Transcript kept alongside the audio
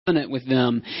covenant with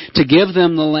them to give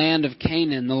them the land of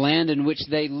Canaan, the land in which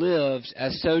they lived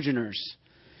as sojourners.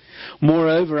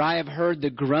 Moreover, I have heard the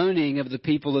groaning of the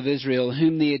people of Israel,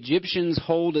 whom the Egyptians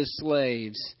hold as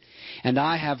slaves, and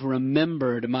I have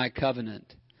remembered my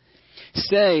covenant.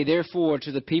 Say, therefore,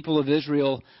 to the people of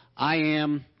Israel, I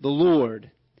am the Lord.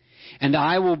 And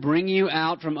I will bring you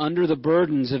out from under the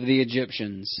burdens of the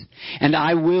Egyptians, and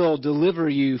I will deliver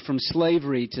you from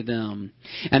slavery to them.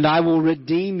 And I will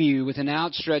redeem you with an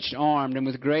outstretched arm and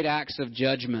with great acts of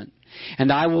judgment.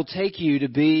 And I will take you to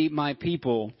be my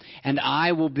people, and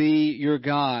I will be your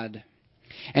God.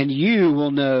 And you will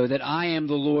know that I am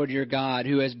the Lord your God,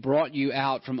 who has brought you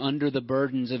out from under the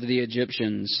burdens of the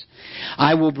Egyptians.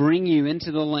 I will bring you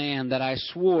into the land that I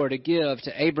swore to give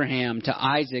to Abraham, to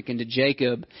Isaac, and to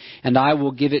Jacob, and I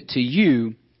will give it to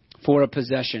you for a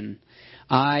possession.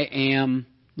 I am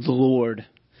the Lord.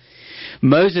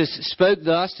 Moses spoke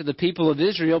thus to the people of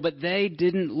Israel, but they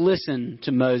didn't listen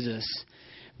to Moses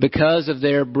because of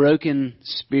their broken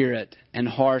spirit and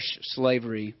harsh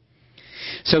slavery.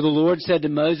 So the Lord said to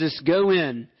Moses, Go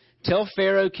in, tell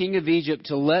Pharaoh, king of Egypt,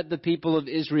 to let the people of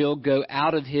Israel go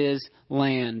out of his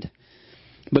land.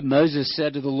 But Moses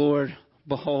said to the Lord,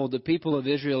 Behold, the people of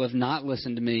Israel have not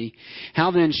listened to me.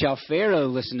 How then shall Pharaoh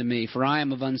listen to me? For I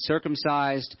am of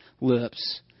uncircumcised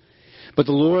lips. But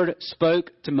the Lord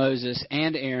spoke to Moses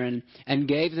and Aaron and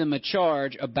gave them a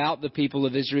charge about the people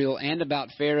of Israel and about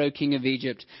Pharaoh, king of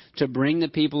Egypt, to bring the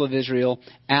people of Israel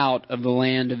out of the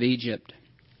land of Egypt.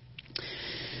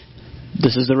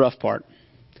 This is the rough part.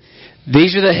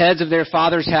 These are the heads of their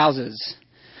fathers' houses.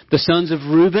 The sons of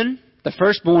Reuben, the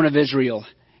firstborn of Israel,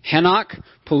 Hanok,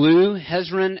 Palu,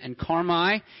 Hezron, and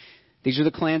Carmi. These are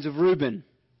the clans of Reuben.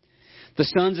 The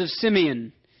sons of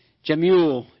Simeon,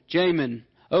 Jemuel, Jamin,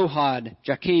 Ohad,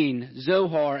 Jachin,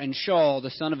 Zohar, and Shaul,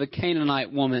 the son of a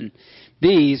Canaanite woman.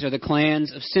 These are the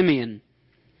clans of Simeon.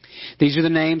 These are the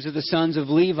names of the sons of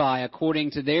Levi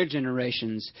according to their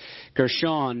generations,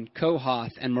 Gershon,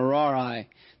 Kohath, and Merari,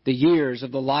 the years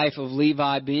of the life of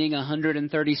Levi being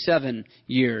 137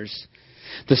 years.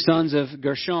 The sons of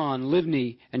Gershon,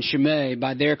 Livni, and Shimei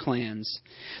by their clans.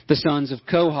 The sons of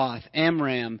Kohath,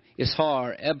 Amram,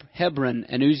 Ishar, Hebron,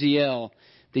 and Uzziel,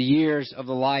 the years of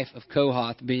the life of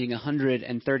Kohath being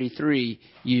 133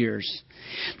 years.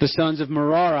 The sons of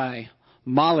Merari,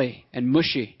 Mali, and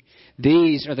Mushi.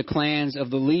 These are the clans of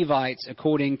the Levites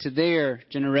according to their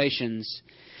generations.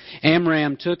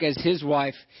 Amram took as his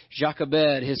wife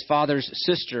Jochebed, his father's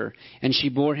sister, and she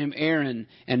bore him Aaron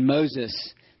and Moses,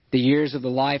 the years of the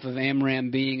life of Amram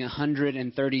being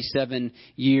 137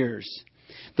 years.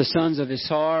 The sons of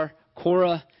Issachar,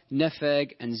 Korah,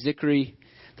 Nepheg, and Zikri.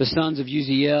 The sons of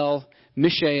Uzziel,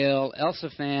 Mishael,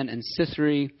 Elzaphan, and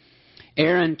Sithri.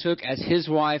 Aaron took as his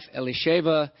wife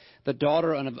Elisheva, the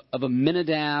daughter of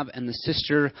Aminadab and the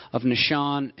sister of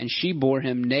Nahshon, and she bore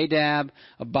him Nadab,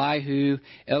 Abihu,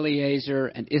 Eleazar,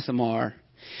 and Ithamar.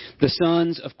 The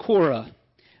sons of Korah,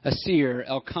 Asir,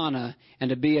 Elkanah,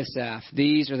 and Abiasaph.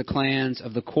 These are the clans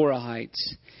of the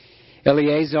Korahites.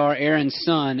 Eleazar, Aaron's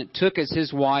son, took as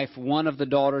his wife one of the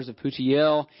daughters of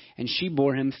Putiel, and she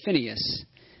bore him Phinehas.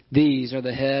 These are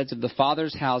the heads of the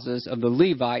fathers' houses of the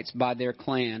Levites by their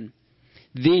clan.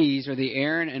 These are the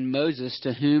Aaron and Moses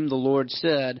to whom the Lord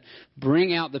said,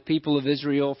 Bring out the people of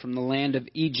Israel from the land of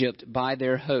Egypt by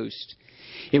their host.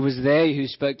 It was they who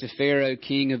spoke to Pharaoh,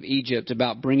 king of Egypt,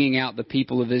 about bringing out the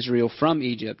people of Israel from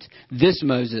Egypt, this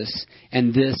Moses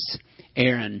and this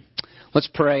Aaron. Let's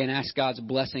pray and ask God's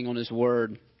blessing on His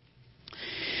word.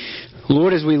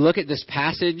 Lord, as we look at this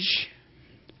passage,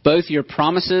 both your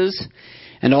promises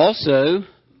and also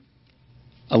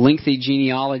a lengthy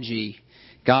genealogy,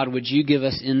 God, would you give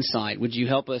us insight? Would you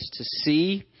help us to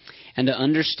see and to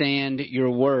understand your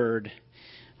word?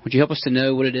 Would you help us to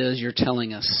know what it is you're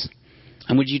telling us?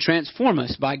 And would you transform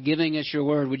us by giving us your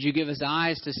word? Would you give us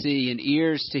eyes to see and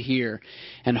ears to hear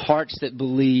and hearts that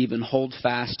believe and hold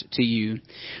fast to you?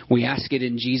 We ask it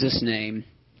in Jesus' name.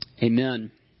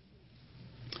 Amen.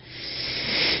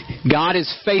 God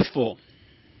is faithful.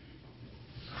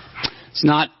 It's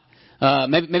not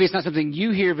maybe it's not something you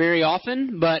hear very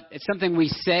often, but it's something we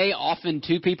say often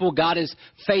to people. God is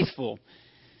faithful.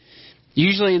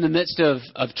 Usually in the midst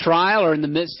of trial or in the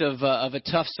midst of a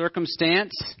tough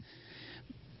circumstance.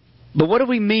 But what do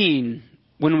we mean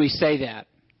when we say that?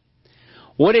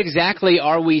 What exactly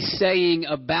are we saying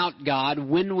about God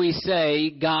when we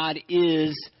say God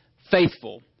is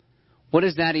faithful? What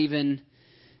does that even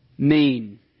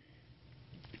mean?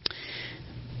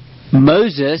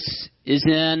 Moses is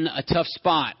in a tough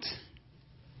spot.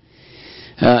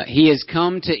 He has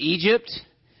come to Egypt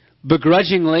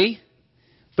begrudgingly,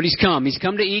 but But he's come. He's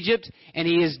come to Egypt, and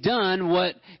he has done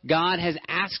what God has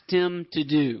asked him to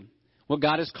do, what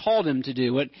God has called him to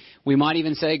do, what we might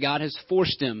even say God has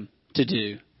forced him to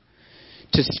do,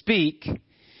 to speak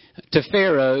to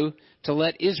Pharaoh to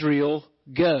let Israel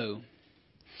go.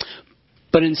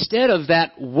 But instead of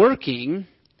that working,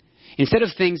 instead of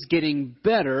things getting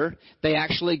better, they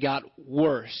actually got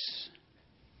worse.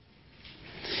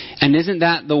 And isn't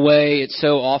that the way it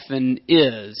so often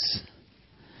is?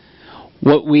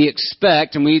 What we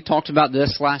expect, and we talked about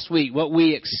this last week, what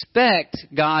we expect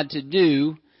God to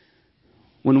do,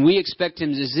 when we expect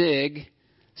him to zig,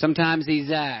 sometimes he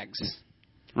zags,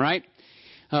 right?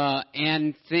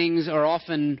 And things are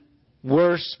often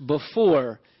worse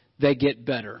before they get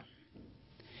better.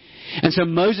 And so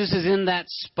Moses is in that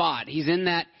spot. He's in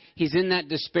that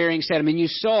despairing state. I mean, you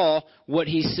saw what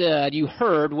he said. You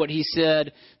heard what he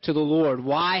said to the Lord.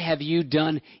 Why have you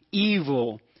done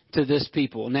evil to this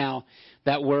people? Now,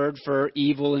 that word for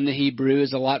evil in the Hebrew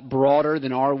is a lot broader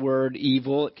than our word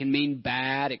evil. It can mean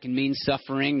bad. It can mean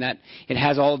suffering. That it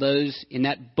has all those in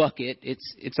that bucket.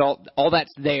 It's all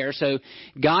that's there. So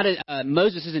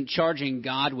Moses isn't charging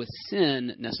God with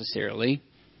sin necessarily,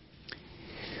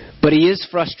 but he is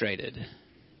frustrated.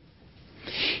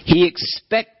 He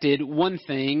expected one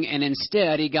thing, and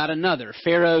instead he got another.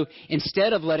 Pharaoh,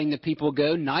 instead of letting the people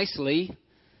go nicely,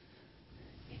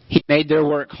 he made their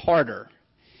work harder.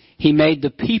 He made the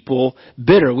people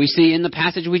bitter. We see in the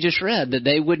passage we just read that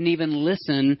they wouldn't even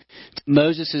listen to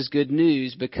Moses' good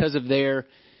news because of their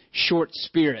short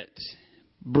spirit,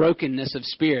 brokenness of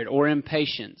spirit, or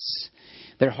impatience,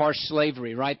 their harsh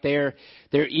slavery. Right there,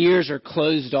 their ears are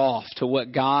closed off to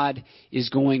what God is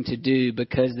going to do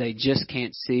because they just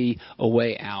can't see a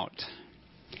way out.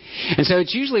 And so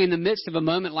it's usually in the midst of a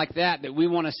moment like that we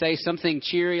want to say something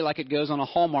cheery like it goes on a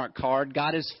Hallmark card.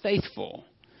 God is faithful.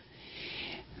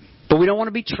 But we don't want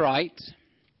to be trite.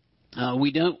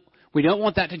 We don't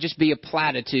want that to just be a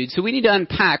platitude. So we need to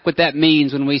unpack what that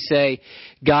means when we say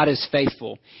God is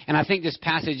faithful. And I think this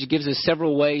passage gives us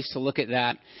several ways to look at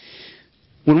that.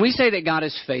 When we say that God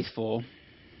is faithful,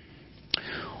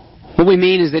 what we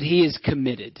mean is that he is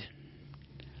committed.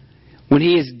 When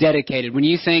he is dedicated. When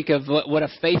you think of what a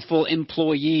faithful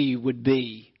employee would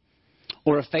be,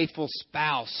 or a faithful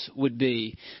spouse would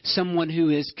be, someone who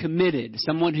is committed,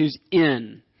 someone who's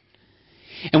in.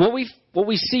 And what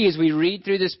we see as we read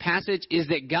through this passage is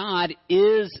that God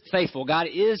is faithful. God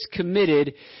is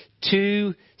committed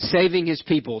to saving his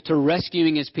people, to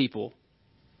rescuing his people.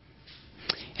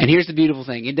 And here's the beautiful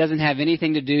thing. It doesn't have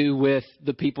anything to do with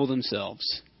the people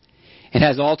themselves. It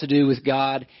has all to do with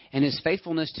God and his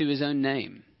faithfulness to his own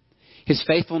name. His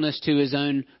faithfulness to his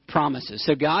own promises.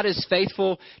 So God is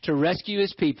faithful to rescue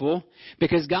his people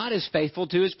because God is faithful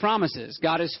to his promises.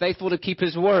 God is faithful to keep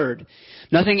his word.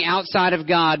 Nothing outside of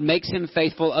God makes him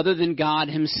faithful other than God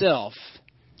himself.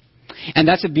 And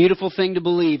that's a beautiful thing to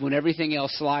believe when everything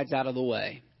else slides out of the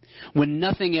way. When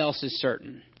nothing else is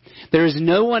certain. There is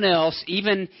no one else,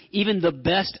 even the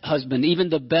best husband, even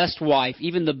the best wife,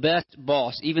 even the best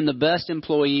boss, even the best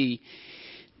employee.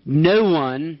 No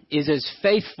one is as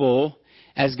faithful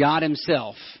as God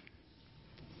himself.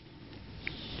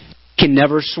 Can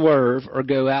never swerve or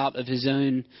go out of his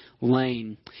own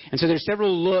lane. And so there's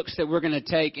several looks that we're going to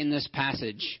take in this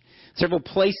passage. Several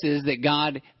places that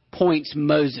God points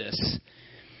Moses.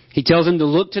 He tells him to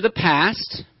look to the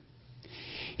past.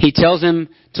 He tells him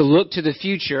to look to the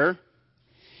future.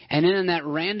 And then in that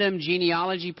random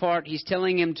genealogy part, he's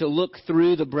telling him to look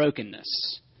through the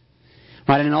brokenness.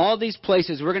 Right, and in all these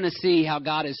places, we're going to see how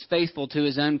God is faithful to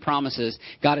his own promises.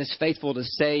 God is faithful to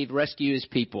save, rescue his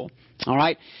people. All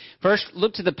right, first,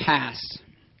 look to the past.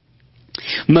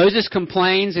 Moses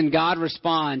complains and God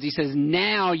responds. He says,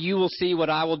 now you will see what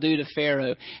I will do to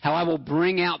Pharaoh, how I will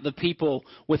bring out the people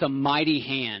with a mighty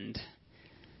hand.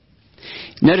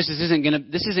 Notice this isn't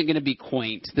going to be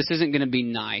quaint. This isn't going to be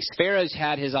nice. Pharaoh's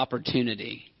had his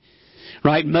opportunity.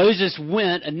 Right, Moses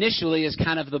went initially as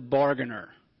kind of the bargainer.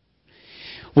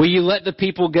 Will you let the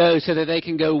people go so that they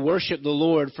can go worship the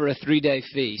Lord for a 3-day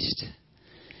feast?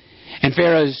 And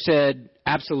Pharaoh said,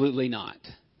 absolutely not.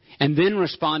 And then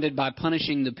responded by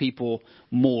punishing the people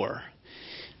more.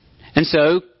 And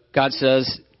so God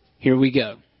says, here we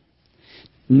go.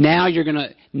 Now you're going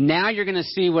to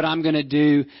see what I'm going to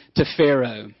do to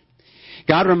Pharaoh.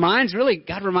 God reminds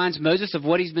Moses of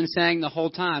what he's been saying the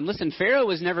whole time. Listen, Pharaoh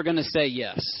was never going to say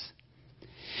yes.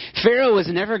 Pharaoh was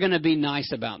never going to be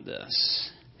nice about this.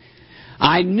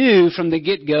 I knew from the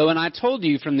get-go, and I told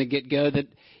you from the get-go, that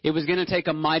it was going to take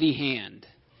a mighty hand.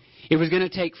 It was going to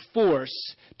take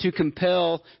force to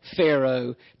compel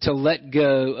Pharaoh to let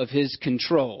go of his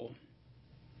control.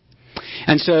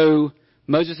 And so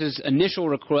Moses' initial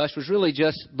request was really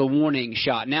just the warning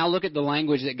shot. Now look at the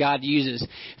language that God uses.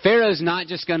 Pharaoh's not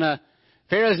just going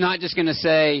to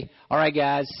say, all right,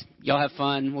 guys, y'all have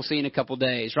fun. We'll see you in a couple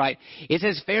days, right? It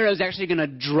says Pharaoh's actually going to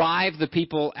drive the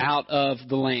people out of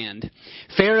the land.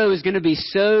 Pharaoh is going to be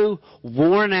so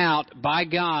worn out by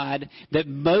God that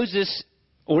Moses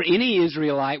or any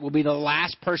Israelite will be the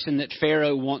last person that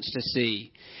Pharaoh wants to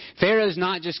see. Pharaoh's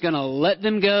not just going to let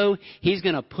them go. He's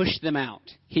going to push them out.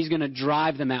 He's going to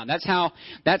drive them out. That's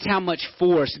how much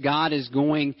force God is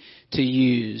going to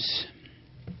use.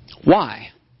 Why?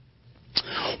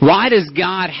 Why does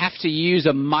God have to use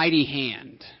a mighty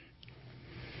hand?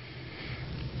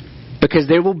 Because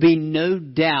there will be no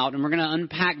doubt, and we're going to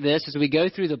unpack this as we go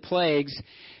through the plagues,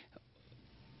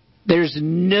 there's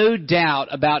no doubt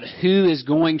about who is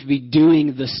going to be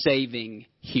doing the saving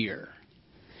here.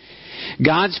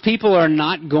 God's people are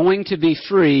not going to be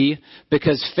free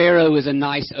because Pharaoh is a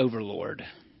nice overlord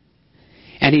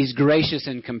and he's gracious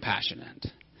and compassionate.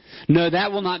 No,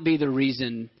 that will not be the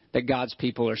reason that God's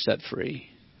people are set free.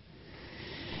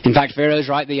 In fact, Pharaoh's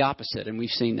right the opposite, and we've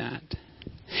seen that.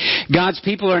 God's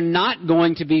people are not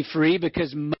going to be free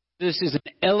because Moses is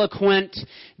an eloquent,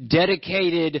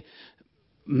 dedicated,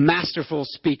 masterful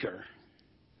speaker.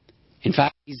 In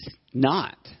fact, he's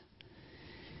not.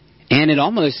 And it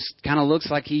almost kind of looks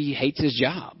like he hates his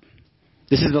job.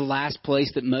 This is the last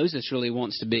place that Moses really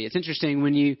wants to be. It's interesting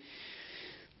when you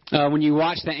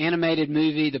watch the animated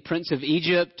movie The Prince of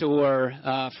Egypt, or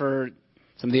for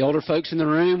some of the older folks in the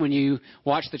room, when you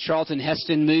watch the Charlton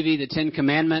Heston movie, The Ten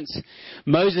Commandments,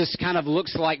 Moses kind of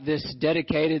looks like this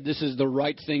dedicated, this is the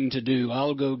right thing to do,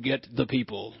 I'll go get the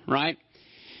people, right?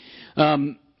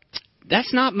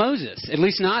 That's not Moses, at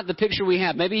least not the picture we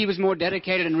have. Maybe he was more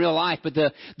dedicated in real life, but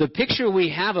the picture we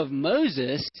have of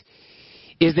Moses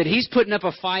is that he's putting up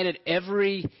a fight at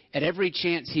every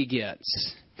chance he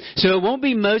gets. So it won't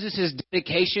be Moses'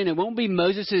 dedication, it won't be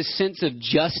Moses' sense of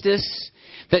justice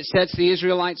that sets the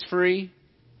Israelites free.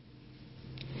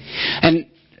 And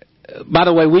by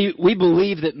the way, we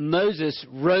believe that Moses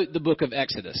wrote the book of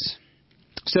Exodus.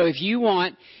 So if you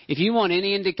want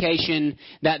any indication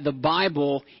that the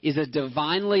Bible is a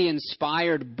divinely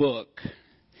inspired book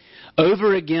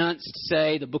over against,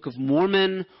 say, the Book of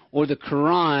Mormon or the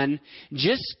Quran,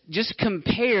 just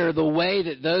compare the way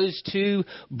that those two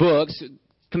books,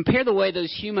 compare the way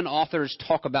those human authors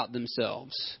talk about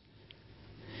themselves.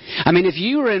 I mean, if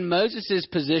you were in Moses'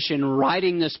 position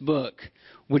writing this book,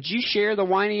 would you share the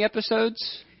whiny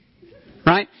episodes?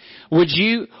 Right? Would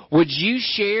you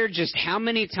share just how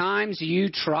many times you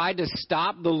tried to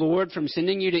stop the Lord from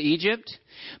sending you to Egypt?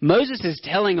 Moses is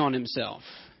telling on himself.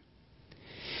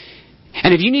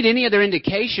 And if you need any other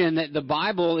indication that the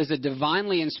Bible is a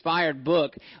divinely inspired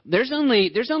book, there's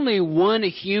only one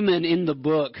human in the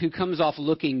book who comes off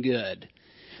looking good.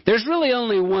 There's really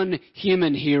only one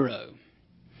human hero.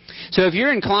 So if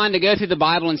you're inclined to go through the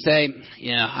Bible and say,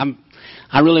 yeah,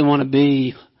 I really want to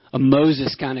be a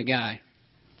Moses kind of guy.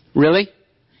 Really?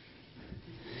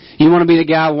 You want to be the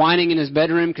guy whining in his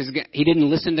bedroom because he didn't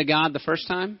listen to God the first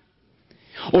time?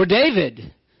 Or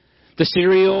David, the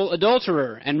serial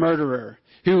adulterer and murderer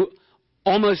who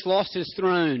almost lost his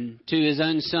throne to his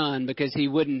own son because he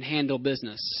wouldn't handle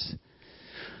business.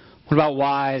 What about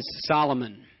wise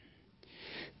Solomon,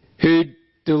 who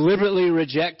deliberately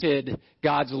rejected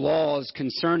God's laws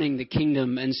concerning the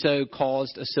kingdom and so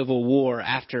caused a civil war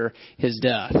after his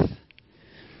death?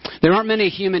 There aren't many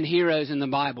human heroes in the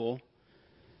Bible.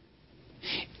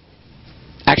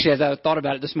 Actually, as I thought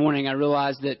about it this morning, I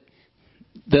realized that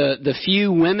the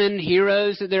few women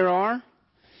heroes that there are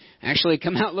actually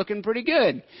come out looking pretty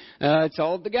good. It's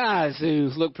all the guys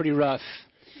who look pretty rough.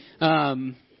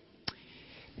 Contrast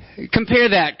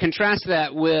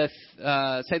that with,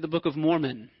 say, the Book of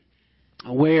Mormon,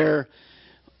 where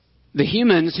the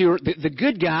humans, the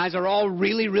good guys, are all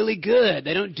really, really good.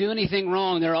 They don't do anything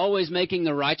wrong. They're always making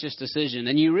the righteous decision.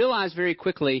 And you realize very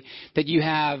quickly that you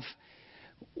have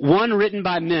one written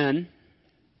by men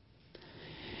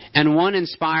and one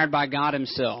inspired by God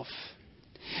himself.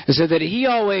 So that he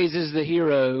always is the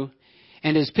hero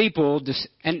and his people,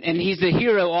 and he's the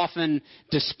hero often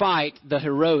despite the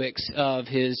heroics of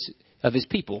his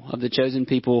people, of the chosen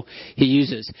people he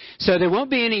uses. So there won't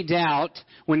be any doubt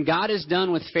when God is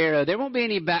done with Pharaoh, there won't be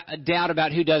any doubt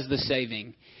about who does the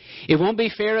saving. It won't be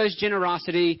Pharaoh's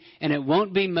generosity, and it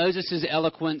won't be Moses'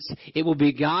 eloquence. It will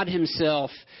be God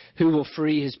himself who will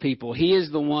free his people. He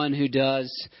is the one who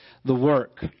does the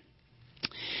work.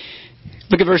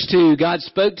 Look at verse 2. God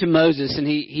spoke to Moses, and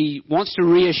he wants to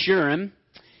reassure him.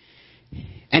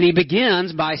 And he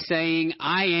begins by saying,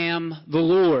 I am the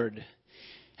Lord.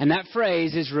 And that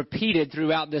phrase is repeated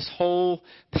throughout this whole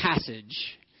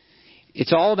passage.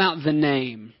 It's all about the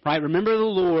name, right? Remember the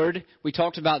Lord. We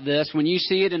talked about this. When you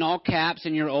see it in all caps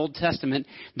in your Old Testament,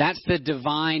 that's the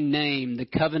divine name, the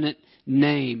covenant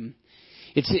name.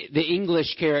 It's the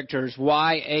English characters,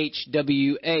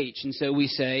 YHWH, and so we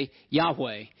say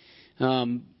Yahweh.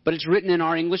 But it's written in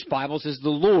our English Bibles as the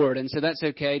Lord, and so that's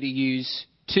okay to use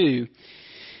too.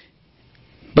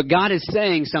 But God is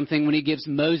saying something when He gives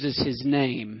Moses His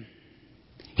name.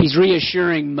 He's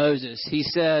reassuring Moses. He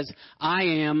says, I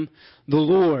am the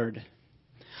Lord.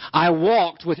 I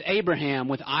walked with Abraham,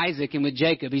 with Isaac, and with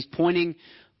Jacob. He's pointing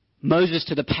Moses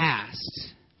to the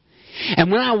past. And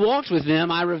when I walked with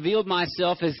them, I revealed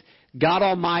myself as God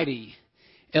Almighty,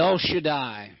 El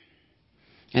Shaddai.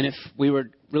 And if we were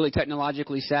really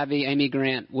technologically savvy, Amy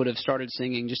Grant would have started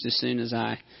singing just as soon as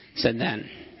I said that.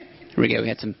 Here we go. We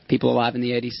had some people alive in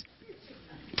the 80s.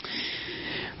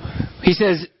 He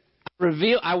says,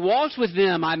 I walked with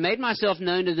them. I made myself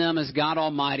known to them as God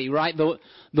Almighty, right? The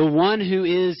one who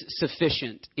is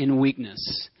sufficient in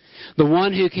weakness. The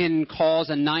one who can cause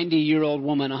a 90-year-old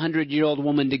woman, a 100-year-old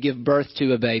woman to give birth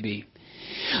to a baby.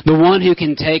 The one who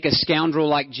can take a scoundrel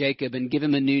like Jacob and give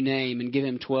him a new name and give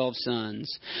him 12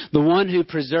 sons. The one who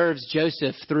preserves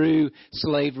Joseph through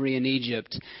slavery in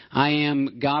Egypt. I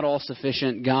am God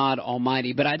all-sufficient, God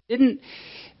Almighty. But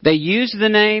they used the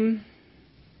name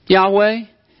Yahweh,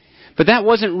 but that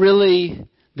wasn't really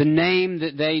the name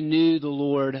that they knew the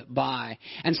Lord by.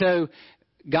 And so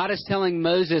God is telling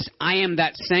Moses, I am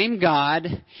that same God,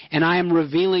 and I am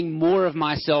revealing more of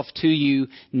myself to you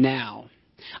now.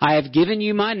 I have given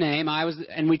you my name.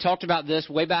 And we talked about this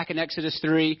way back in Exodus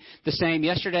 3, the same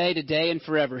yesterday, today, and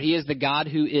forever. He is the God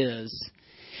who is.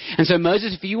 And so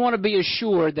Moses, if you want to be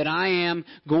assured that I am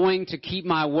going to keep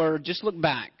my word, just look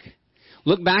back.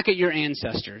 Look back at your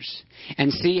ancestors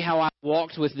and see how I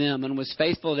walked with them and was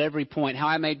faithful at every point, how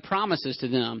I made promises to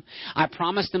them. I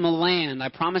promised them a land. I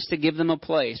promised to give them a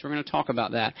place. We're going to talk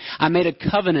about that. I made a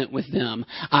covenant with them.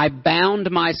 I bound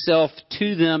myself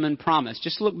to them and promised.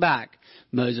 Just look back,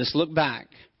 Moses. Look back.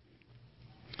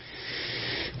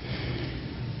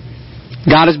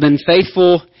 God has been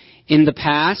faithful in the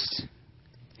past.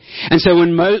 And so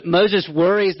when Moses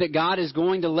worries that God is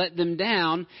going to let them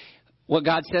down, what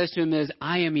God says to him is,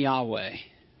 I am Yahweh.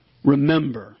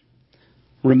 Remember.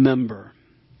 Remember.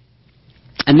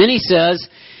 And then He says,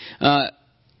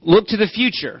 look to the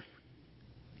future.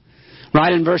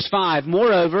 Right in verse 5.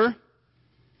 Moreover,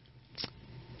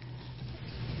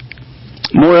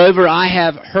 I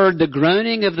have heard the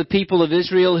groaning of the people of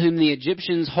Israel whom the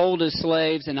Egyptians hold as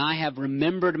slaves, and I have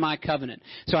remembered my covenant.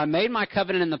 So I made my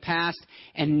covenant in the past,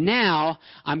 and now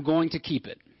I'm going to keep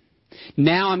it.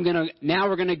 Now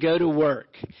we're going to go to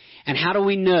work. And how do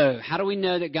we know? How do we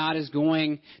know that God is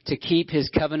going to keep His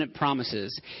covenant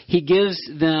promises? He gives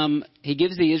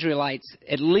the Israelites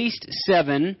at least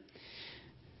 7.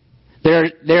 There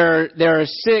are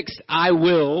 6 I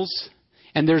wills,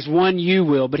 and there's 1 you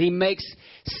will, but He makes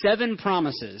 7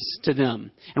 promises to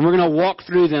them. And we're going to walk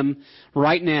through them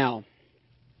right now.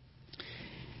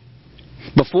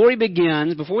 Before we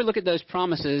look at those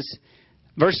promises,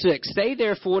 verse 6, say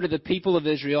therefore to the people of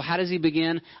Israel, how does He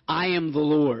begin? I am the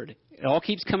Lord. It all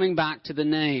keeps coming back to the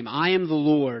name. I am the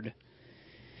Lord.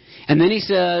 And then He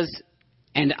says,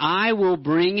 and I will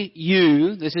bring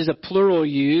you, this is a plural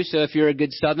you, so if you're a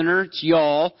good Southerner, it's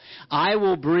y'all. I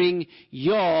will bring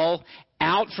y'all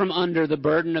out from under the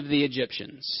burden of the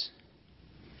Egyptians.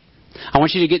 I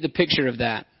want you to get the picture of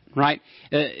that, right?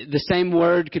 The same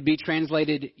word could be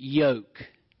translated yoke.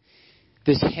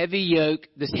 This heavy yoke,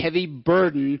 this heavy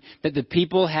burden that the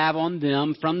people have on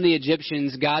them from the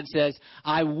Egyptians, God says,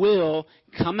 I will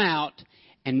come out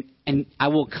and I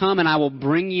will come and I will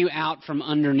bring you out from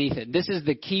underneath it. This is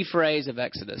the key phrase of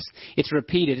Exodus. It's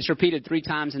repeated. It's repeated 3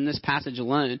 times in this passage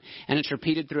alone, and it's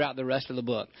repeated throughout the rest of the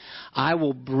book. I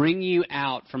will bring you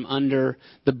out from under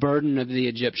the burden of the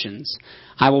Egyptians.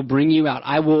 I will bring you out.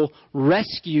 I will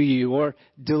rescue you or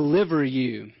deliver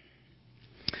you.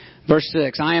 Verse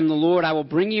 6, I am the Lord. I will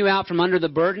bring you out from under the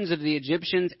burdens of the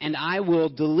Egyptians, and I will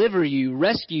deliver you,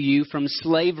 rescue you from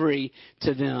slavery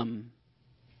to them.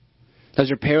 Those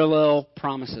are parallel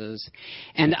promises.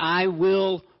 And I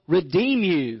will redeem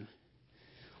you.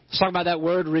 Let's talk about that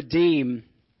word, redeem.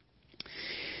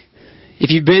 If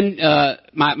you've been,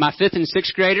 my 5th and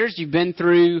 6th graders, you've been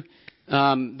through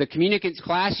the communicants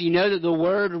class, you know that the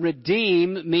word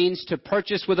redeem means to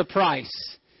purchase with a price.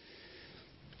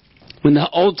 When the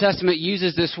Old Testament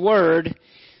uses this word,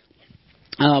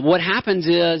 what happens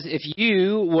is if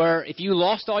you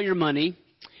lost all your money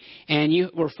and you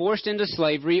were forced into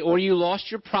slavery, or you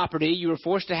lost your property, you were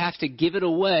forced to have to give it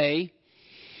away,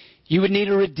 you would need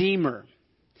a redeemer.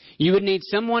 You would need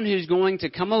someone who's going to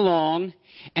come along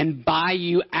and buy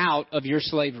you out of your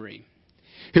slavery,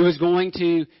 who is going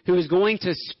to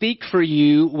speak for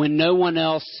you when no one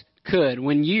else could,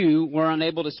 when you were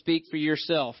unable to speak for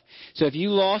yourself. So if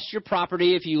you lost your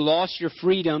property, if you lost your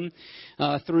freedom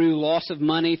through loss of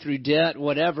money, through debt,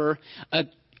 whatever,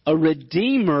 a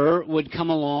redeemer would come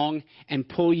along and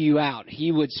pull you out.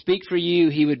 He would speak for you.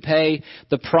 He would pay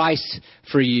the price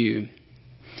for you.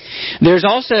 There's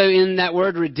also, in that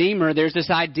word redeemer, there's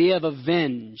this idea of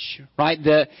avenge, right?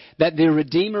 That the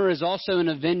redeemer is also an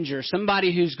avenger,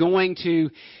 somebody who's going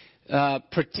to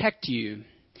protect you.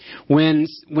 When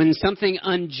something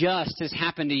unjust has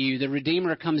happened to you, the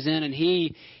redeemer comes in and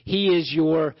he is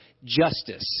your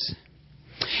justice.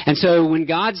 And so when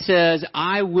God says,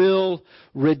 I will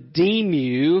redeem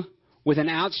you with an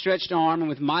outstretched arm and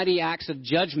with mighty acts of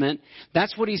judgment,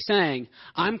 that's what he's saying.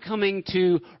 I'm coming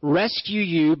to rescue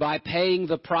you by paying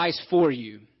the price for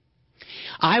you.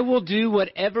 I will do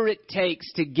whatever it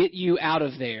takes to get you out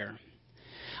of there.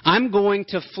 I'm going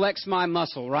to flex my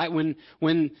muscle, right? When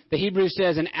the Hebrew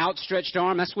says an outstretched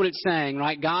arm, that's what it's saying,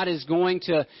 right? God's going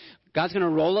to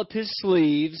roll up his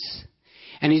sleeves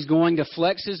and he's going to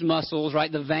flex his muscles,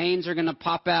 right? The veins are going to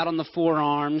pop out on the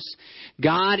forearms.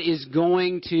 God is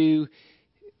going to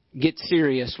get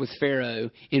serious with Pharaoh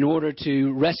in order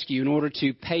to rescue, in order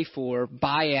to pay for,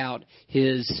 buy out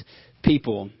his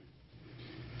people.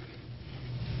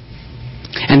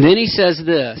 And then he says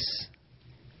this,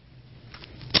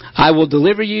 I will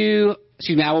bring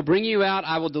you out,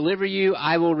 I will deliver you,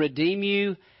 I will redeem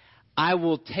you, I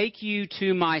will take you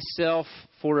to myself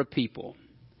for a people,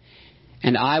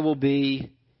 and I will be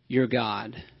your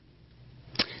God.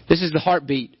 This is the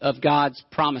heartbeat of God's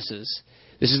promises.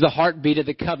 This is the heartbeat of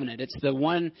the covenant. It's the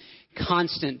one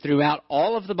constant throughout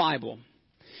all of the Bible.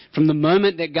 From the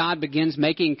moment that God begins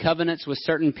making covenants with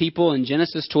certain people in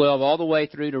Genesis 12 all the way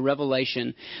through to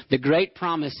Revelation, the great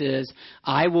promise is,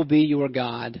 I will be your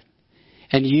God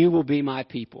and you will be my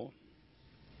people.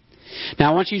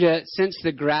 Now I want you to sense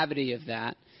the gravity of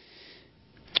that.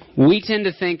 We tend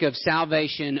to think of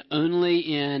salvation only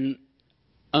in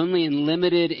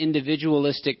limited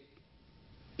individualistic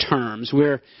terms.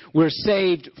 We're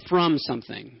saved from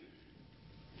something.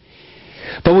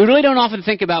 But we really don't often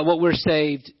think about what we're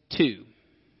saved to.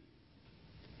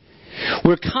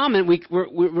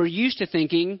 We're used to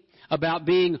thinking about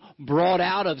being brought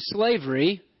out of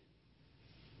slavery,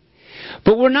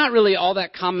 but we're not really all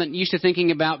that used to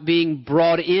thinking about being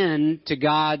brought into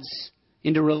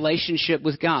relationship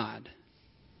with God.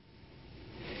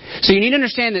 So you need to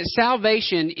understand that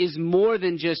salvation is more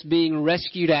than just being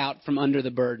rescued out from under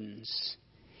the burdens.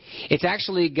 It's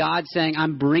actually God saying,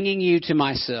 I'm bringing you to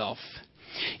myself.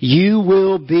 You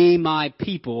will be my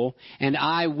people, and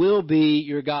I will be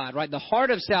your God. Right? The heart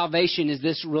of salvation is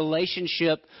this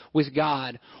relationship with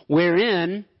God,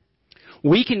 wherein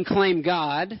we can claim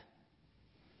God.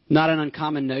 Not an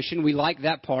uncommon notion. We like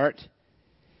that part.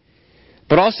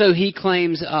 But also he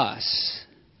claims us.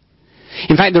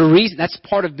 In fact, the reason that's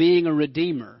part of being a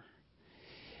redeemer.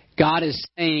 God is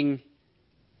saying,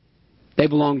 they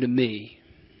belong to me.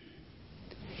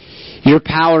 Your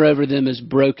power over them is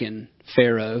broken,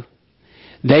 Pharaoh.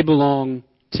 They belong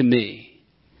to me.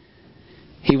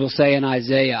 He will say in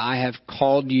Isaiah, I have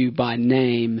called you by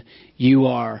name. You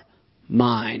are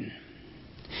mine.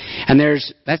 And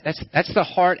that's the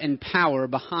heart and power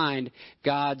behind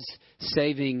God's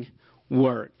saving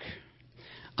work.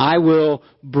 I will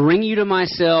bring you to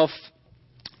myself.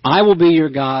 I will be your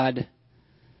God.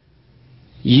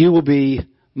 You will be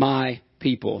my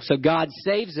people. So God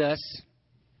saves us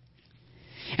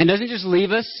and doesn't just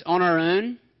leave us on our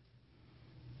own.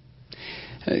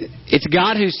 It's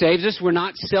God who saves us. We're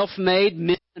not self-made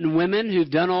men and women who've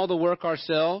done all the work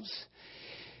ourselves.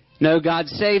 No, God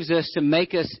saves us to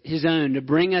make us his own, to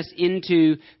bring us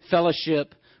into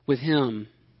fellowship with him.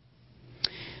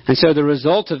 And so the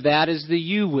result of that is the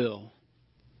you will.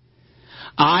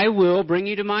 I will bring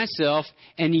you to myself,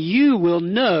 and you will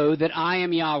know that I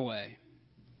am Yahweh.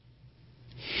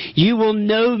 You will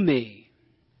know me.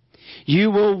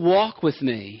 You will walk with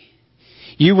me.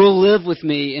 You will live with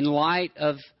me in light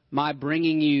of my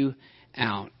bringing you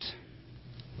out.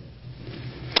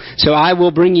 So I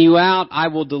will bring you out, I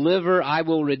will deliver, I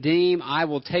will redeem, I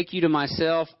will take you to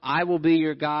myself, I will be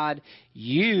your God.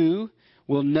 You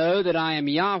will know that I am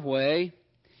Yahweh,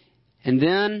 and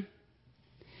then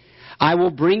I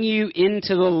will bring you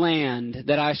into the land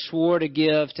that I swore to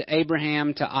give to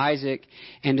Abraham, to Isaac,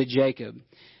 and to Jacob.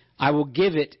 I will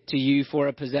give it to you for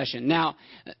a possession. Now,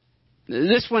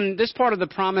 this part of the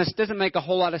promise doesn't make a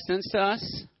whole lot of sense to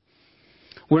us.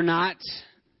 We're not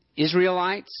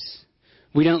Israelites.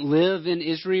 We don't live in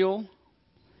Israel.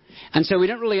 And so we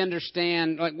don't really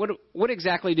understand, like, what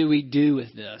exactly do we do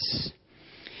with this?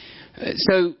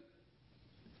 So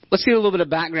let's get a little bit of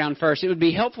background first. It would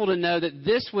be helpful to know that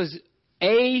this was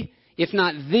if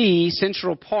not the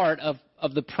central part of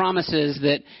the promises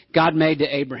that God made to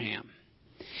Abraham.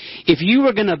 If you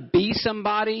were going to be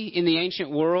somebody in the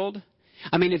ancient world,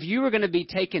 if you were going to be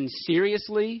taken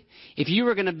seriously, if you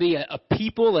were going to be a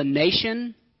people, a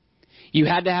nation, you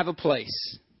had to have a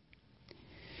place.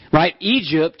 Right?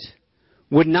 Egypt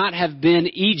would not have been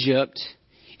Egypt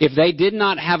if they did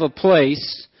not have a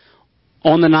place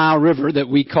on the Nile River that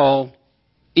we call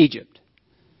Egypt.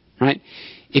 Right?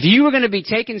 If you were going to be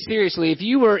taken seriously, if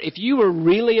you were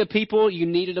really a people, you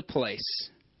needed a place.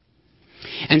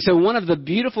 And so one of the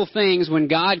beautiful things when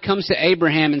God comes to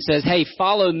Abraham and says, hey,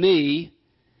 follow me,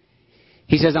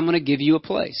 he says, I'm going to give you a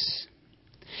place.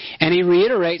 And he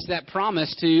reiterates that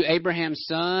promise to Abraham's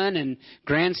son and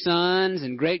grandsons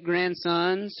and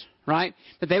great-grandsons, right?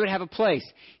 That they would have a place.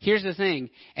 Here's the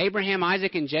thing. Abraham,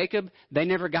 Isaac, and Jacob, they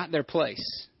never got their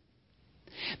place.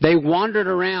 They wandered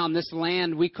around this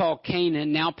land we call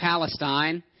Canaan, now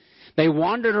Palestine. They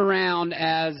wandered around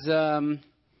as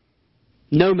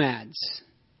nomads,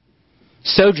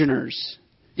 sojourners,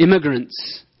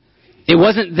 immigrants. It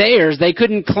wasn't theirs. They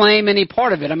couldn't claim any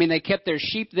part of it. They kept their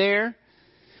sheep there,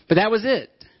 but that was it.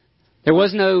 There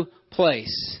was no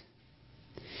place.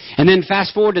 And then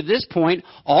fast forward to this point,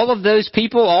 all of those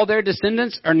people, all their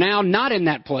descendants are now not in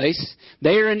that place.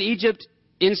 They are in Egypt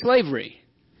in slavery.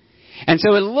 And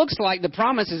so it looks like the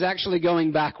promise is actually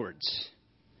going backwards.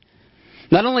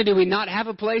 Not only do we not have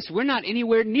a place, we're not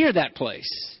anywhere near that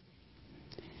place.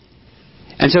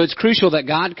 And so it's crucial that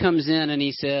God comes in and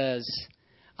he says,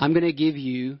 I'm going to give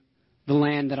you the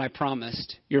land that I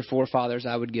promised your forefathers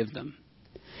I would give them.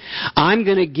 I'm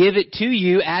going to give it to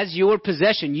you as your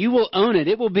possession. You will own it.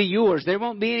 It will be yours. There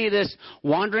won't be any of this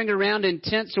wandering around in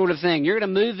tents sort of thing. You're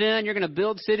going to move in. You're going to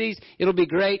build cities. It'll be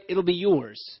great. It'll be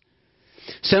yours.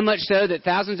 So much so that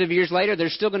thousands of years later, they're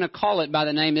still going to call it by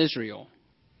the name Israel.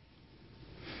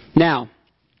 Now,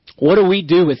 what do we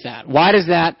do with that? Why does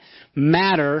that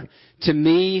matter to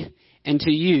me and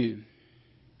to you?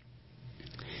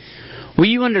 Well,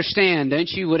 you understand, don't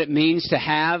you, what it means to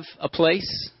have a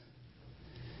place?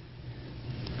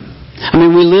 We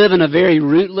live in a very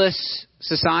rootless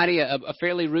society, a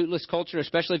fairly rootless culture,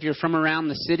 especially if you're from around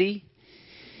the city.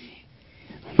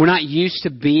 We're not used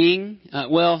to being,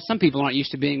 some people aren't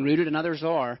used to being rooted and others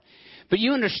are. But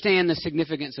you understand the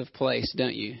significance of place,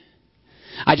 don't you?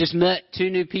 I just met 2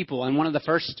 new people, and one of the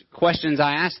first questions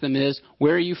I asked them is,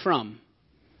 where are you from?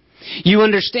 You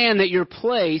understand that your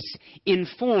place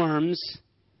informs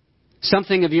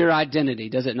something of your identity,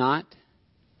 does it not?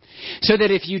 So that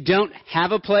if you don't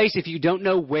have a place, if you don't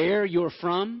know where you're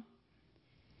from,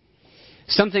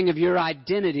 something of your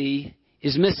identity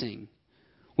is missing.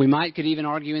 We could even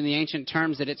argue in the ancient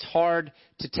terms that it's hard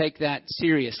to take that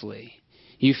seriously.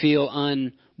 You feel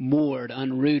unmoored,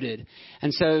 unrooted.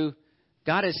 And so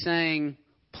God is saying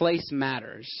place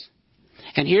matters.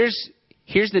 And here's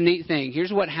the neat thing.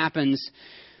 Here's what happens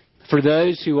for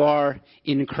those who are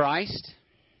in Christ.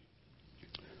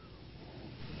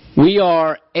 We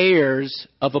are heirs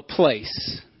of a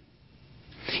place.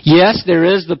 Yes, there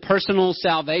is the personal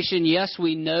salvation. Yes,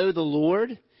 we know the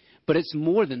Lord, but it's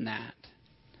more than that.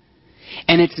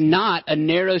 And it's not a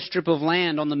narrow strip of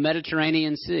land on the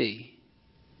Mediterranean Sea.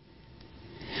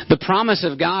 The promise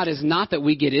of God is not that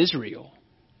we get Israel.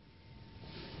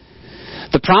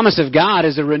 The promise of God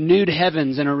is a renewed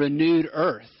heavens and a renewed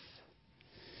earth.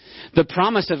 The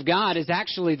promise of God is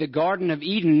actually the Garden of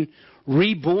Eden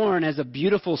reborn as a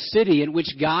beautiful city in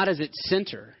which God is its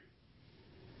center.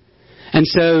 And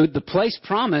so the place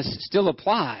promise still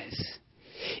applies.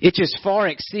 It just far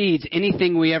exceeds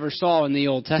anything we ever saw in the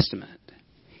Old Testament.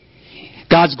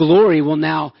 God's glory will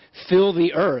now fill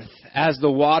the earth as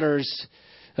the waters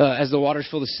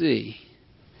fill the sea.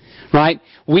 Right?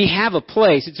 We have a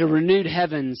place. It's a renewed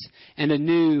heavens and a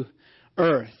new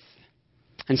earth.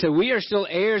 And so we are still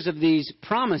heirs of these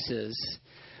promises,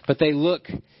 but they look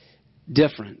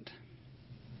different.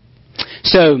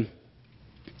 So,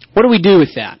 what do we do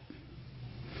with that?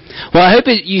 Well, I hope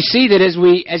that you see that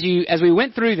as we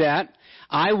went through that,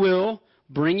 I will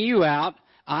bring you out.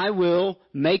 I will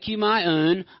make you my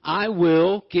own. I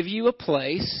will give you a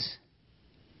place.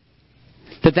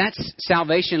 That's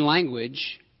salvation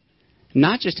language,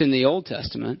 not just in the Old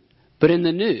Testament, but in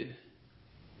the New.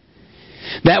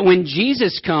 That when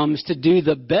Jesus comes to do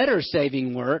the better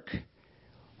saving work,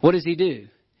 what does He do?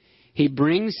 He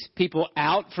brings people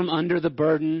out from under the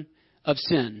burden of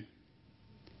sin.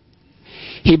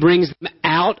 He brings them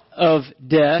out of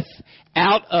death,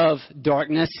 out of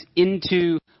darkness,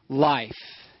 into life.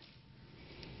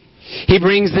 He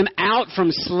brings them out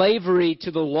from slavery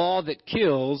to the law that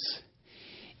kills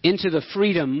into the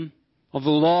freedom of the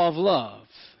law of love.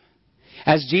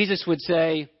 As Jesus would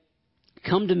say,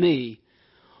 "Come to me,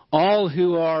 all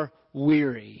who are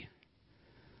weary,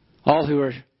 all who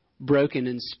are broken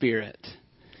in spirit,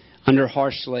 under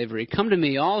harsh slavery. Come to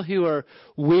me, all who are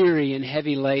weary and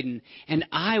heavy laden, and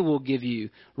I will give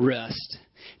you rest.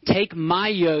 Take my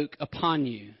yoke upon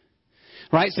you."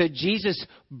 Right? So Jesus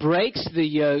breaks the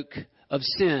yoke of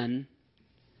sin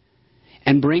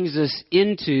and brings us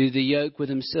into the yoke with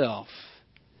himself.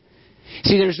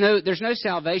 See, there's no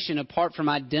salvation apart from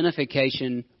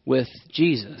identification with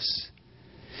Jesus.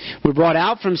 We're brought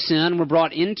out from sin. We're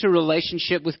brought into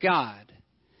relationship with God.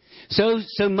 So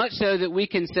much so that we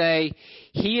can say,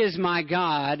 He is my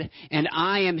God and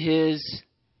I am His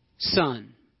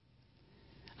son.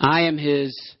 I am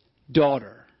His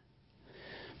daughter.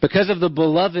 Because of the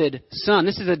beloved Son,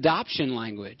 this is adoption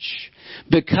language.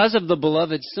 Because of the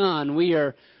beloved Son, we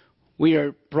are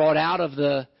brought out of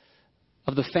the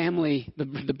family,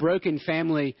 the broken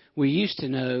family we used to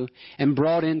know, and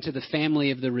brought into the family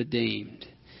of the redeemed,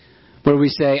 where we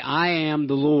say, "I am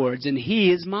the Lord's and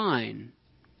He is mine."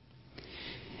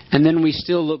 And then we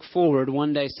still look forward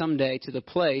one day, someday, to the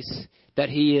place that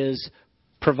He is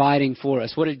providing for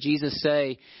us. What did Jesus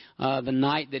say the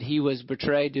night that He was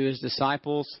betrayed to His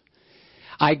disciples?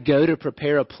 "I go to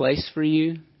prepare a place for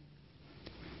you.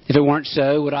 If it weren't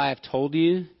so, would I have told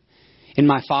you? In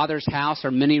my Father's house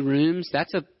are many rooms."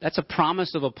 That's a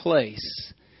promise of a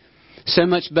place. So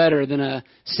much better than a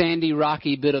sandy,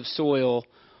 rocky bit of soil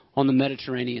on the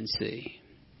Mediterranean Sea.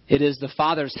 It is the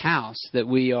Father's house that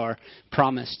we are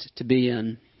promised to be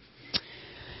in.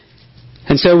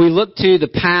 And so we look to the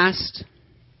past,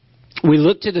 we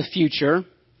look to the future,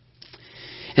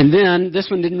 and then, this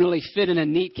one didn't really fit in a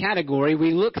neat category,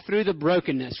 we look through the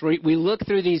brokenness. We look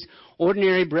through these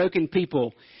ordinary broken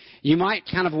people. You might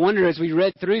kind of wonder as we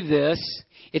read through this,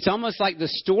 it's almost like the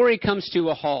story comes to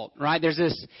a halt, right?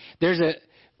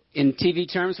 In TV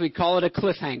terms, we call it a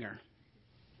cliffhanger,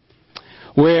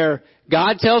 where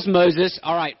God tells Moses,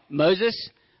 "All right, Moses,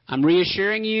 I'm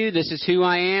reassuring you, this is who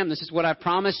I am, this is what I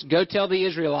promised, go tell the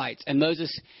Israelites." And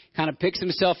Moses kind of picks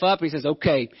himself up and he says,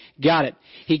 "Okay, got it."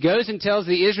 He goes and tells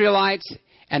the Israelites,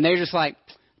 and they're just like,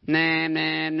 nah,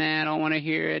 don't want to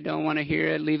hear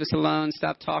it, leave us alone,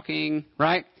 stop talking,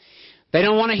 right? They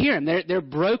don't want to hear him. They're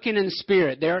broken in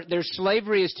spirit. Their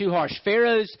slavery is too harsh.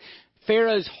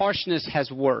 Pharaoh's harshness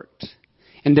has worked,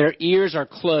 and their ears are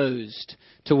closed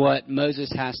to what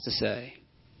Moses has to say.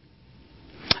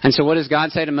 And so what does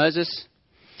God say to Moses?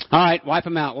 "All right, wipe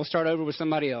them out. We'll start over with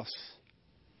somebody else."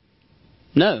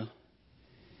 No.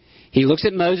 He looks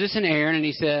at Moses and Aaron and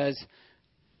he says,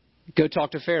 "Go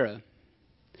talk to Pharaoh.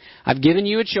 I've given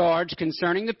you a charge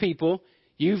concerning the people.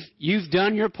 You've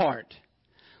done your part.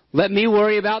 Let me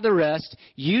worry about the rest.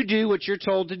 You do what you're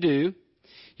told to do.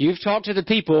 You've talked to the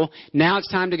people. Now it's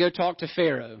time to go talk to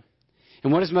Pharaoh."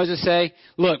 And what does Moses say?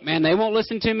 "Look, man, they won't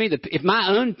listen to me. If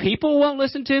my own people won't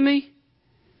listen to me,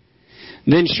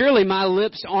 then surely my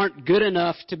lips aren't good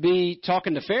enough to be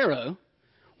talking to Pharaoh.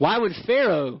 Why would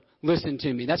Pharaoh listen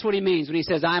to me?" That's what he means when he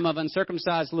says, "I am of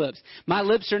uncircumcised lips." My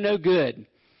lips are no good.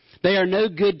 They are no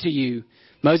good to you.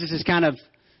 Moses is kind of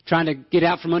trying to get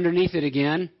out from underneath it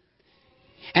again.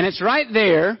 And it's right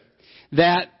there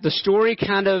that the story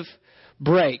kind of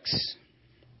breaks.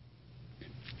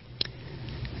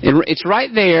 It's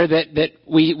right there that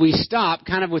we stop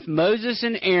kind of with Moses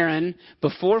and Aaron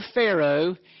before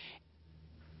Pharaoh,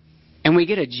 and we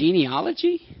get a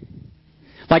genealogy?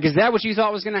 Like, is that what you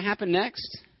thought was going to happen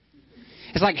next?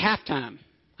 It's like halftime.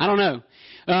 I don't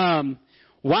know.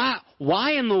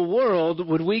 Why in the world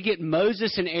would we get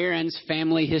Moses and Aaron's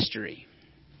family history?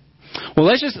 Well,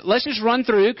 let's just run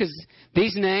through, because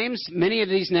many of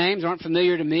these names aren't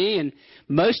familiar to me, and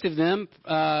most of them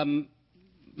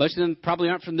probably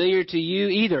aren't familiar to you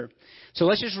either. So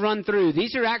let's just run through.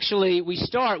 These are actually, we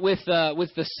start with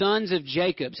the sons of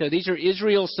Jacob. So these are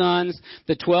Israel's sons,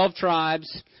 the 12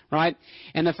 tribes, right?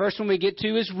 And the first one we get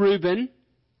to is Reuben.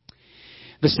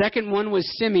 The second one was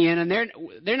Simeon, and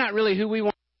they're not really who we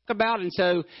want to talk about, and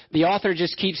so the author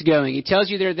just keeps going. He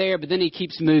tells you they're there, but then he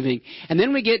keeps moving. And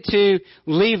then we get to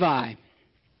Levi.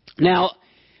 Now,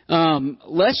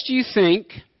 lest you think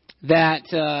that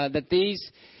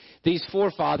these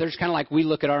forefathers, kind of like we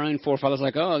look at our own forefathers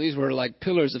like, oh, these were like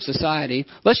pillars of society.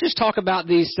 Let's just talk about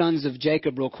these sons of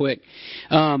Jacob real quick.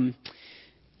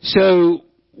 So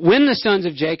when the sons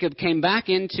of Jacob came back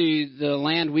into the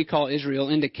land we call Israel,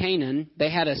 into Canaan, they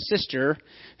had a sister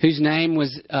whose name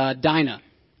was Dinah.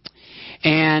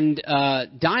 And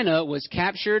Dinah was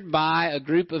captured by a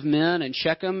group of men in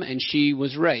Shechem, and she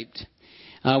was raped,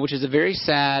 which is a very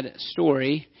sad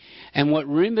story. And what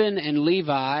Reuben and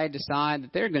Levi decide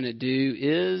that they're going to do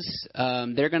is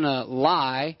they're going to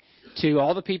lie to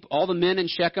all the people, all the men in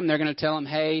Shechem. They're going to tell them,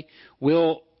 hey,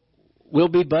 we'll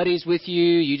be buddies with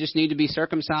you. You just need to be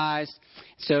circumcised.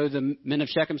 So the men of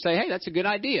Shechem say, hey, that's a good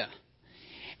idea.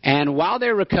 And while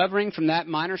they're recovering from that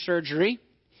minor surgery,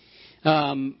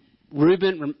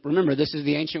 Reuben, remember, this is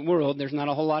the ancient world. There's not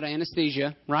a whole lot of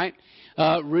anesthesia, right?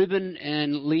 Reuben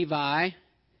and Levi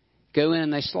go in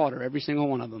and they slaughter every single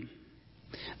one of them.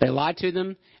 They lie to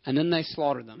them, and then they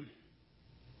slaughter them.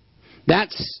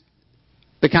 That's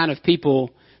the kind of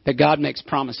people that God makes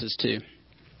promises to.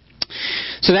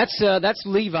 So that's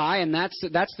Levi, and that's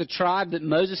the tribe that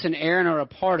Moses and Aaron are a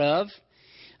part of.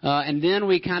 And then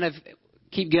we kind of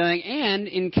keep going. And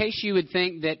in case you would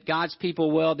think that God's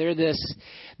people, well, they're this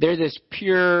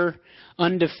pure,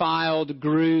 undefiled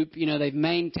group. You know, they've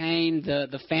maintained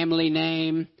the family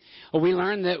name. Well, we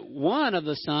learn that one of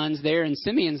the sons there in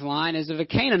Simeon's line is of a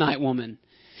Canaanite woman.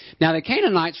 Now, the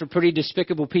Canaanites were pretty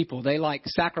despicable people. They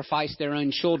sacrificed their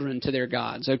own children to their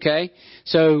gods. Okay,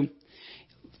 so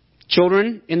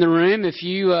children in the room, if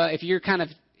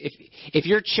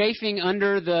you're chafing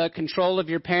under the control of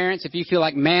your parents, if you feel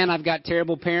like, man, I've got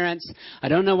terrible parents, I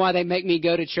don't know why they make me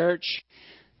go to church.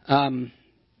 A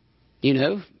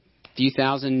few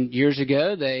thousand years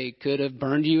ago, they could have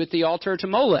burned you at the altar to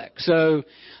Molech. So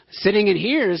sitting in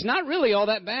here is not really all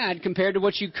that bad compared to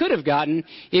what you could have gotten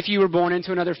if you were born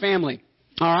into another family.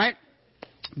 All right?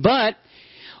 But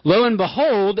lo and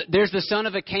behold, there's the son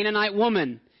of a Canaanite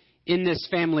woman in this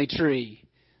family tree.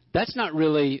 That's not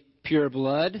really pure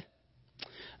blood.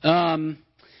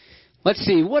 Let's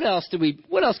see, what else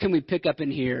can we pick up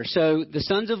in here? So the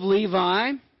sons of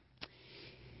Levi.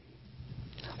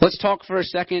 Let's talk for a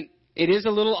second. It is a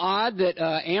little odd that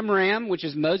Amram, which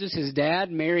is Moses' dad,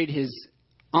 married his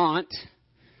aunt.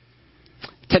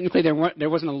 Technically, there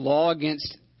wasn't a law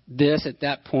against this at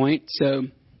that point, so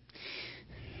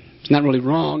it's not really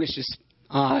wrong. It's just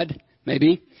odd,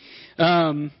 maybe.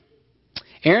 Aaron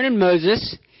and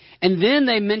Moses, and then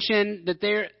they mention that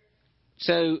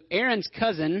Aaron's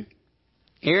cousin,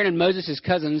 Aaron and Moses'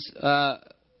 cousins,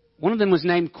 one of them was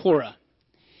named Korah.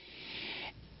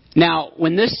 Now,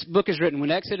 when this book is written,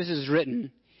 when Exodus is written,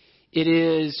 it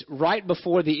is right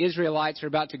before the Israelites are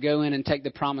about to go in and take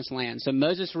the promised land. So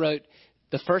Moses wrote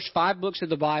the first 5 books of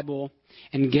the Bible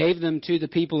and gave them to the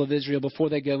people of Israel before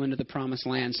they go into the promised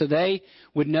land. So they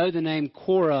would know the name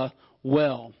Korah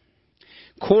well.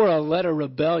 Korah led a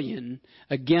rebellion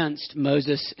against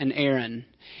Moses and Aaron,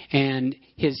 and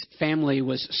his family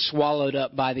was swallowed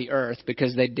up by the earth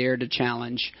because they dared to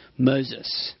challenge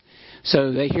Moses.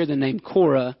 So they hear the name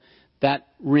Korah, that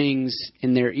rings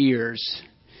in their ears.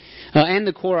 And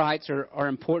the Korahites are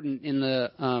important in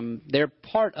they're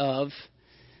part of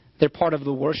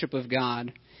the worship of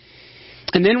God.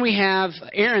 And then we have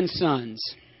Aaron's sons,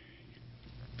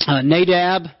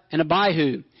 Nadab and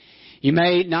Abihu. You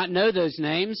may not know those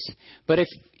names, but if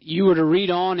you were to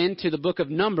read on into the book of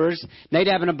Numbers,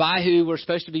 Nadab and Abihu were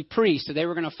supposed to be priests, so they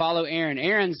were going to follow Aaron.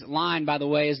 Aaron's line, by the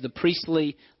way, is the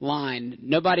priestly line.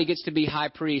 Nobody gets to be high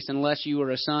priest unless you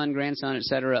were a son, grandson,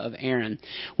 etc. of Aaron.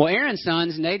 Well, Aaron's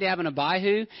sons, Nadab and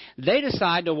Abihu, they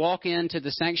decide to walk into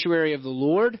the sanctuary of the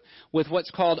Lord with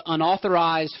what's called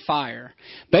unauthorized fire.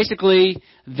 Basically,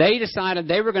 they decided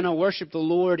they were going to worship the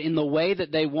Lord in the way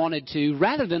that they wanted to,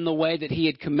 rather than the way that He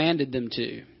had commanded them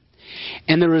to.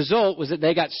 And the result was that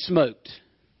they got smoked.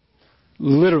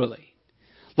 Literally.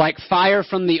 Like fire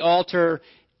from the altar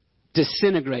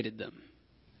disintegrated them.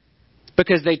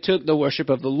 Because they took the worship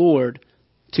of the Lord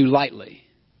too lightly.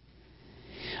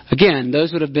 Again,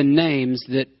 those would have been names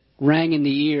that rang in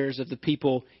the ears of the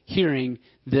people hearing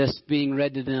this being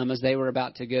read to them as they were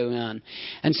about to go in.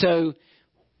 And so,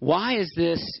 why is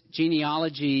this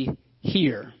genealogy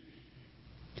here?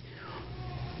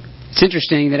 It's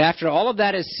interesting that after all of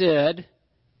that is said,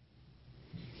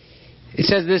 it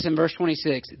says this in verse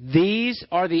 26. These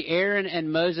are the Aaron and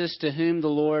Moses to whom the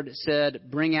Lord said,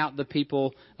 bring out the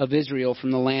people of Israel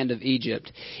from the land of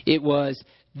Egypt. It was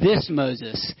this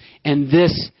Moses and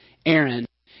this Aaron.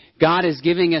 God is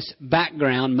giving us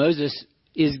background. Moses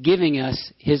is giving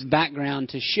us his background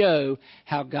to show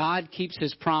how God keeps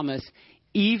His promise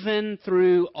even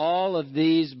through all of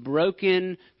these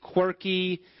broken,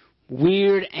 quirky,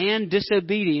 weird and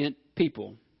disobedient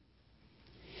people.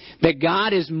 That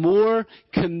God is more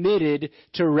committed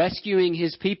to rescuing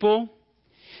His people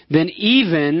than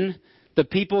even the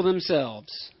people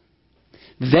themselves.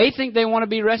 They think they want to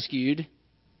be rescued.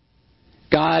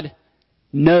 God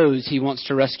knows He wants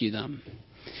to rescue them.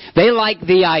 They like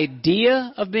the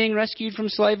idea of being rescued from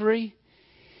slavery.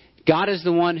 God is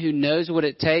the one who knows what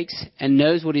it takes and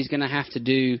knows what He's going to have to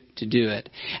do it.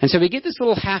 And so we get this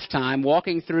little halftime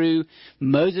walking through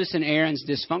Moses and Aaron's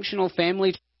dysfunctional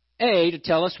family to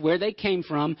tell us where they came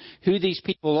from, who these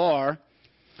people are,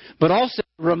 but also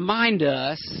remind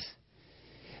us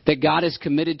that God is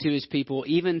committed to His people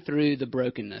even through the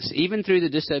brokenness, even through the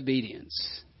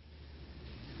disobedience.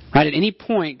 Right? At any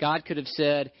point, God could have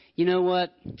said, you know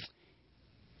what?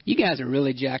 You guys are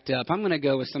really jacked up. I'm going to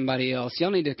go with somebody else.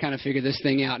 Y'all need to kind of figure this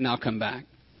thing out and I'll come back.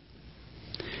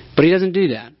 But He doesn't do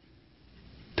that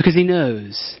because He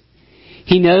knows.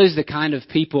 He knows the kind of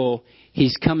people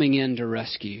He's coming in to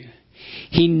rescue.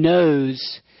 He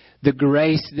knows the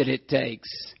grace that it takes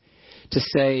to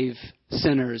save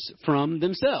sinners from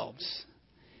themselves.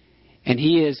 And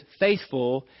He is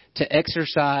faithful to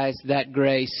exercise that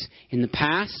grace in the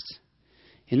past,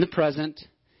 in the present,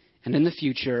 and in the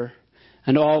future,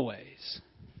 and always.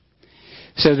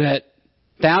 So that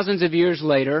thousands of years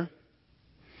later,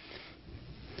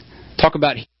 talk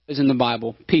about heroes in the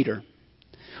Bible. Peter.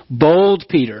 Bold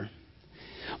Peter.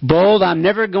 Bold, I'm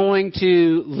never going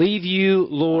to leave you,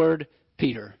 Lord,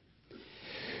 Peter.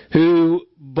 Who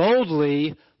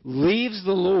boldly leaves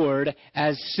the Lord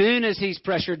as soon as he's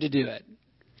pressured to do it.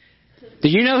 Do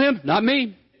you know him? Not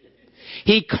me.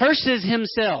 He curses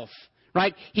himself,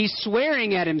 right? He's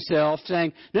swearing at himself,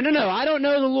 saying, no, I don't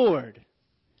know the Lord.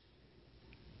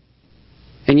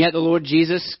 And yet the Lord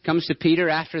Jesus comes to Peter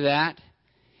after that,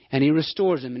 and He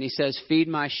restores him, and He says, feed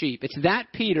my sheep. It's that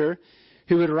Peter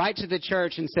who would write to the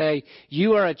church and say,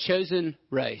 you are a chosen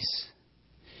race.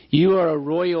 You are a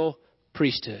royal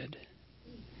priesthood.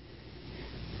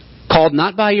 Called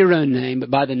not by your own name, but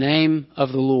by the name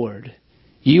of the Lord.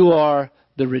 You are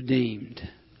the redeemed.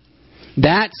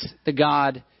 That's the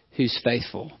God who's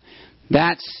faithful.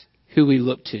 That's who we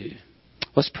look to.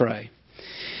 Let's pray.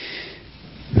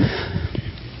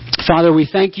 Father, we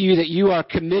thank You that You are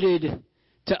committed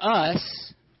to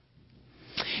us.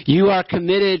 You are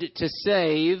committed to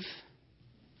save.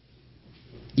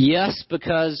 Yes,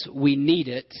 because we need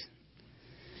it.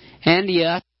 And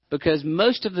yes, because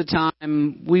most of the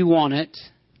time we want it.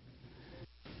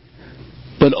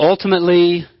 But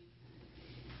ultimately,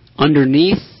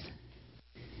 underneath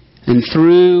and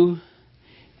through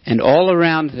and all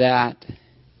around that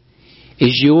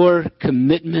is Your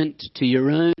commitment to Your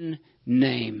own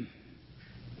name.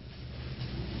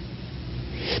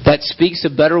 That speaks a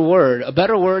better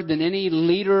word than any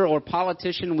leader or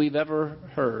politician we've ever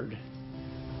heard.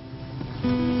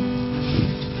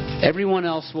 Everyone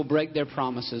else will break their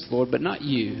promises, Lord, but not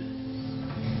You.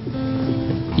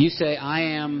 You say, I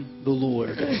am the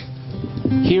Lord.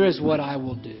 Here is what I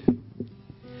will do.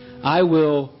 I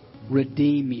will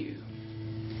redeem you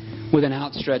with an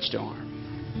outstretched arm.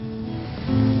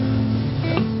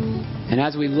 And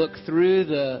as we look through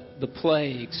the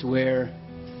plagues where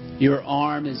Your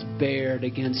arm is bared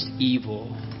against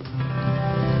evil,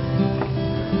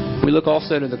 we look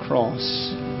also to the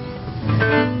cross,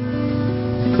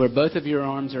 where both of Your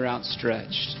arms are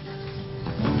outstretched.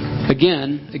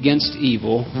 Again, against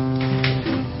evil,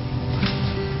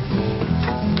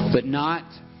 but not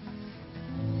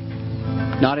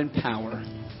in power,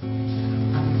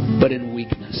 but in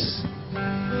weakness.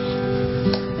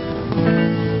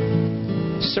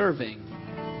 Serving,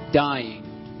 dying,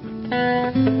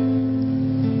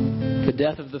 the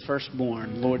death of the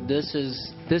firstborn. Lord, this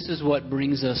is what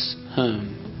brings us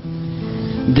home.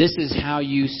 This is how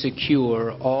You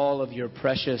secure all of Your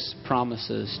precious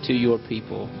promises to Your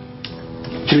people.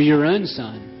 Through Your own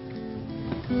Son,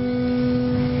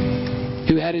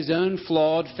 who had His own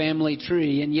flawed family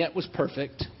tree and yet was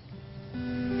perfect,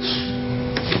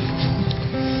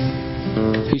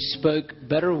 who spoke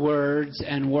better words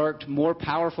and worked more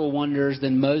powerful wonders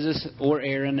than Moses or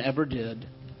Aaron ever did.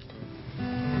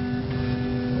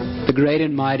 The great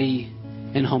and mighty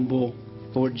and humble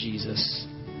Lord Jesus.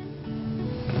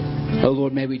 Oh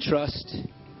Lord, may we trust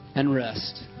and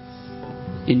rest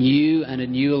in You and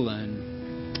in You alone.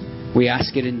 We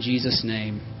ask it in Jesus'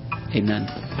 name. Amen.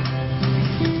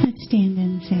 Let's stand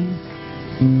and sing.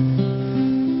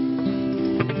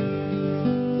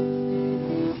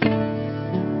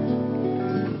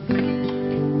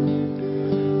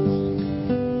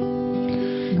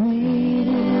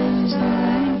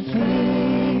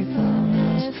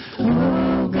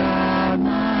 Oh God,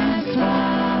 my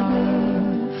Father,